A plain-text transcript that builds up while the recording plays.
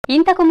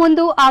ఇంతకు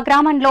ముందు ఆ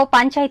గ్రామంలో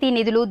పంచాయతీ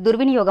నిధులు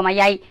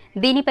దుర్వినియోగమయ్యాయి.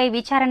 దీనిపై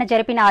విచారణ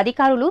జరిపిన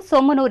అధికారులు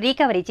సొమ్మును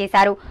రికవరీ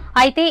చేశారు.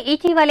 అయితే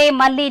ఇటీవలే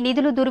మళ్లీ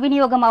నిధులు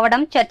దుర్వినియోగం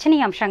అవడం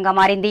చర్చనీయాంశంగా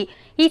మారింది.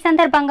 ఈ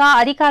సందర్భంగా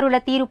అధికారుల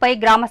తీరుపై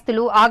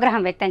గ్రామస్తులు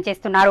ఆగ్రహం వ్యక్తం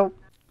చేస్తున్నారు.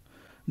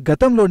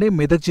 గతంలోని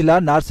మెదక్ జిల్లా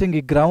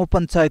నార్సింగి గ్రామ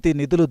పంచాయతీ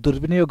నిధులు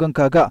దుర్వినియోగం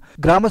కాగా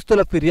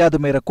గ్రామస్తుల ఫిర్యాదు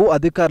మేరకు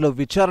అధికారులు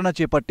విచారణ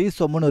చేపట్టి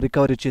సొమ్మును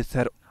రికవరీ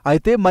చేశారు.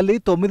 అయితే మళ్లీ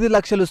 9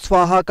 లక్షలు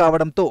స్వాహా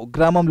కావడంతో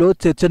గ్రామంలో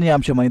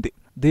చర్చనీయాంశమైంది.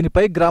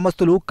 దీనిపై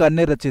గ్రామస్తులు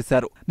కన్నెర్ర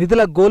చేశారు.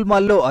 నిధుల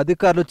గోల్మాల్లో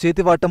అధికారులు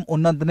చేతివాటం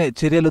ఉన్నందునే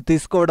చర్యలు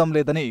తీసుకోవడం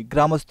లేదని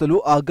గ్రామస్తులు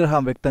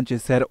ఆగ్రహం వ్యక్తం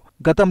చేశారు.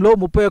 గతంలో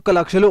 31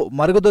 లక్షలు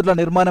మరుగుదొడ్ల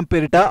నిర్మాణం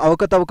పేరిట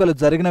అవకతవకలు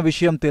జరిగిన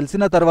విషయం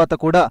తెలిసిన తర్వాత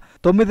కూడా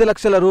 9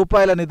 లక్షల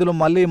రూపాయల నిధులు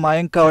మళ్లీ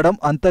మాయం కావడం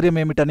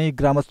అంతర్యమేమిటని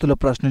గ్రామస్తులు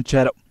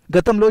ప్రశ్నించారు.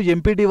 గతంలో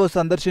ఎంపీడీఓ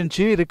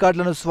సందర్శించి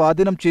రికార్డులను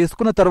స్వాధీనం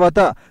చేసుకున్న తర్వాత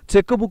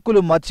చెక్కు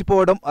బుక్కులు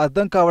మర్చిపోవడం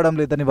అర్థం కావడం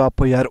లేదని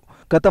వాపోయారు.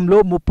 గతంలో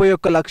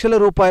 31 లక్షల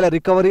రూపాయల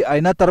రికవరీ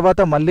అయిన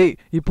తర్వాత మళ్లీ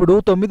ఇప్పుడు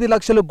 9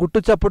 లక్షలు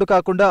గుట్టుచప్పుడు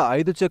కాకుండా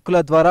 5 చెక్కుల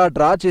ద్వారా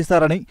డ్రా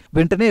చేశారని,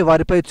 వెంటనే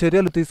వారిపై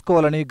చర్యలు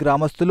తీసుకోవాలని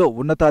గ్రామస్తులు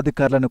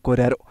ఉన్నతాధికారులను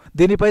కోరారు.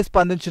 దీనిపై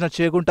స్పందించిన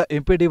Chegunta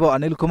MPDO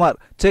Anil Kumar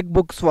cheque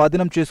book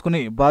స్వాధీనం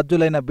చేసుకుని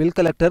బాధ్యులైన బిల్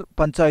కలెక్టర్,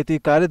 పంచాయతీ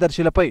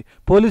కార్యదర్శులపై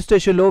పోలీస్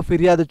స్టేషన్లో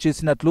ఫిర్యాదు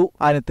చేసినట్లు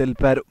ఆయన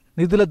తెలిపారు.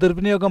 నిధుల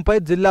దుర్వినియోగంపై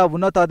జిల్లా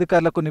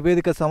ఉన్నతాధికారులకు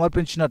నివేదిక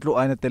సమర్పించినట్లు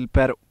ఆయన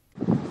తెలిపారు.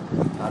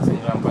 నార్సింగి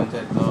గ్రామ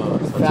పంచాయతీలో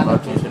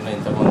స్వచ్ఛ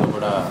ఇంతకుముందు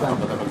కూడా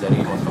అవకతవకలు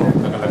జరిగి మొత్తం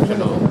 1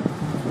 లక్షలు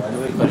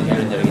రికవరీ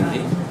చేయడం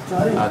జరిగింది.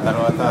 ఆ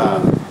తర్వాత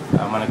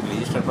మనకి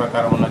రిజిస్టర్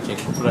ప్రకారం ఉన్న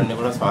చెక్ బుక్లన్నీ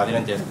కూడా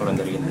స్వాధీనం చేసుకోవడం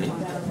జరిగింది.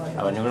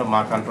 అవన్నీ కూడా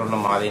మా కంట్రోల్లో,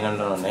 మా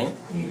అధీనంలో ఉన్నాయి.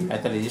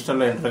 అయితే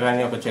రిజిస్టర్లో ఎంటర్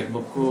కానీ ఒక చెక్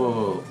బుక్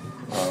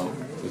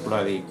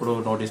ఇప్పుడు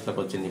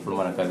నోటీస్లోకి వచ్చింది. ఇప్పుడు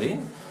మనకు అది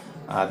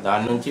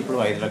దాని నుంచి ఇప్పుడు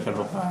 5 లక్షల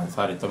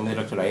రూపాయలు 9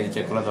 లక్షలు 5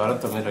 చెక్కుల ద్వారా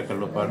 9 లక్షల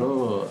రూపాయలు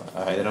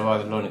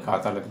హైదరాబాద్లోని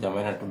ఖాతాలకు జమ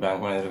అయినట్టు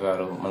బ్యాంక్ మేనేజర్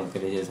గారు మనకు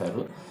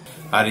తెలియజేశారు.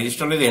 ఆ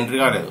రిజిస్టర్లో ఇది ఎంట్రీ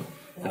కాలేదు,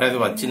 అంటే అది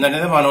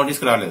వచ్చిందనేది మా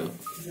నోటీస్కి రాలేదు.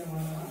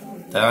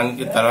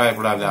 దానికి తర్వాత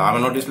ఇప్పుడు అది ఆమె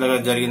నోటీసులో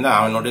జరిగిందా,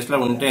 ఆమె నోటీసులో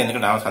ఉంటే,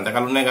 ఎందుకంటే ఆమె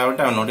సంతకాలు ఉన్నాయి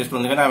కాబట్టి ఆమె నోటీసులు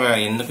ఉంది, కానీ ఆమె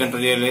ఎందుకు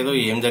ఎంటర్ చేయలేదు,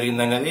 ఏం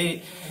జరిగింది అనేది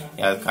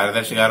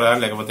కార్యదర్శి గారు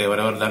లేకపోతే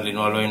ఎవరెవరు దాంట్లో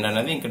ఇన్వాల్వ్ అయ్యింది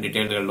అనేది ఇంకా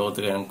డీటెయిల్గా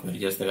లోతుగా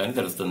ఎంక్వైరీ చేస్తే కానీ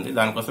తెలుస్తుంది.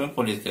 దానికోసమే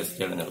పోలీస్ కేసు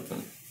చేయడం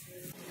జరుగుతుంది.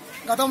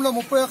 గతంలో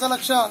 31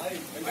 లక్ష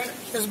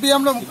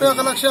ఎస్బీఎంలో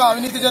 31 లక్ష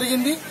అవినీతి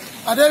జరిగింది.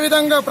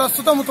 అదేవిధంగా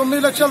ప్రస్తుతం 9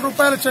 లక్షల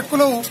రూపాయల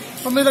చెక్కులు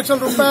 9 లక్షల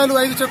రూపాయలు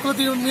 5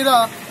 చెక్కుల మీద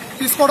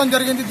తీసుకోవడం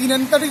జరిగింది. దీని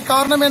అంతటికి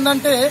కారణం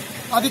ఏంటంటే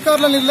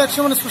అధికారుల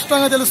నిర్లక్ష్యం అని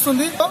స్పష్టంగా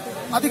తెలుస్తుంది.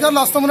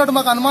 అధికారులు హస్తం ఉన్నట్టు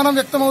మాకు అనుమానం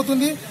వ్యక్తం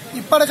అవుతుంది.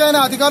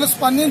 ఇప్పటికైనా అధికారులు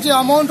స్పందించి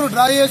అమౌంట్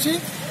డ్రా చేసి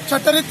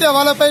చట్టరీత్యా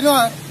వాళ్ళపైన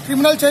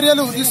క్రిమినల్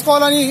చర్యలు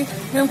తీసుకోవాలని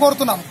మేము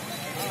కోరుతున్నాం.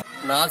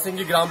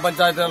 నార్సింగి గ్రామ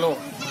పంచాయతీలో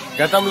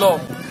గతంలో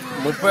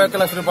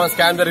 31 లక్షల రూపాయల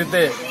స్కామ్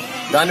జరిగితే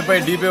దానిపై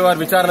డిపిఓ గారు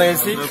విచారణ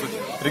చేసి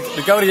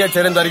రికవరీ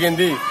చేయడం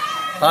జరిగింది.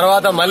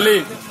 తర్వాత మళ్లీ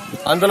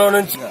అందులో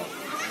నుంచి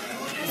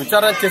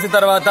విచారణ చేసిన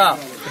తర్వాత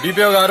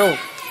డిపిఓ గారు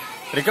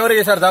రికవరీ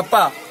చేశారు తప్ప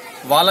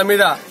వాళ్ళ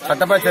మీద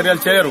చట్టపై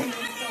చర్యలు చేయరు.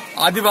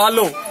 అది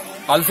వాళ్ళు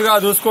అలసుగా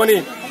చూసుకొని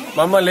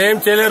మమ్మల్ని ఏం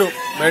చేయలేరు,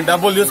 మేము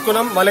డబ్బులు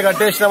తీసుకున్నాం మళ్ళీ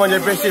కట్టేసినామని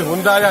చెప్పేసి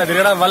హుందాగా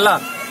తిరగడం వల్ల,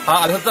 ఆ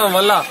అలసత్వం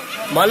వల్ల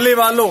మళ్లీ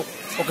వాళ్ళు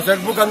ఒక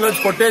చెక్ బుక్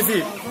అందులోంచి కొట్టేసి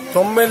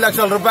 9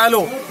 లక్షల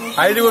రూపాయలు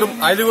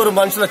ఐదుగురు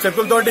మనుషుల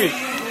చెక్కులతోటి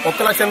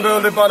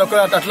 1,80,000 రూపాయలు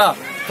అట్లా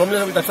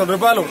 9 లక్షల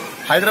రూపాయలు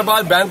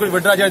హైదరాబాద్ బ్యాంకులకు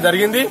విత్డ్రా చేయడం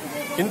జరిగింది.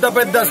 ఇంత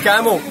పెద్ద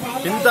స్కాము,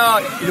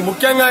 ఇది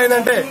ముఖ్యంగా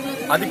ఏంటంటే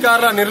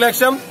అధికారుల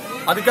నిర్లక్ష్యం,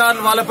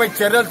 అధికారులు వాళ్ళపై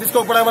చర్యలు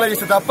తీసుకోకపోవడం వల్ల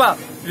చేస్తే తప్ప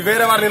ఇది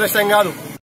వేరే వారి నిర్లక్ష్యం కాదు.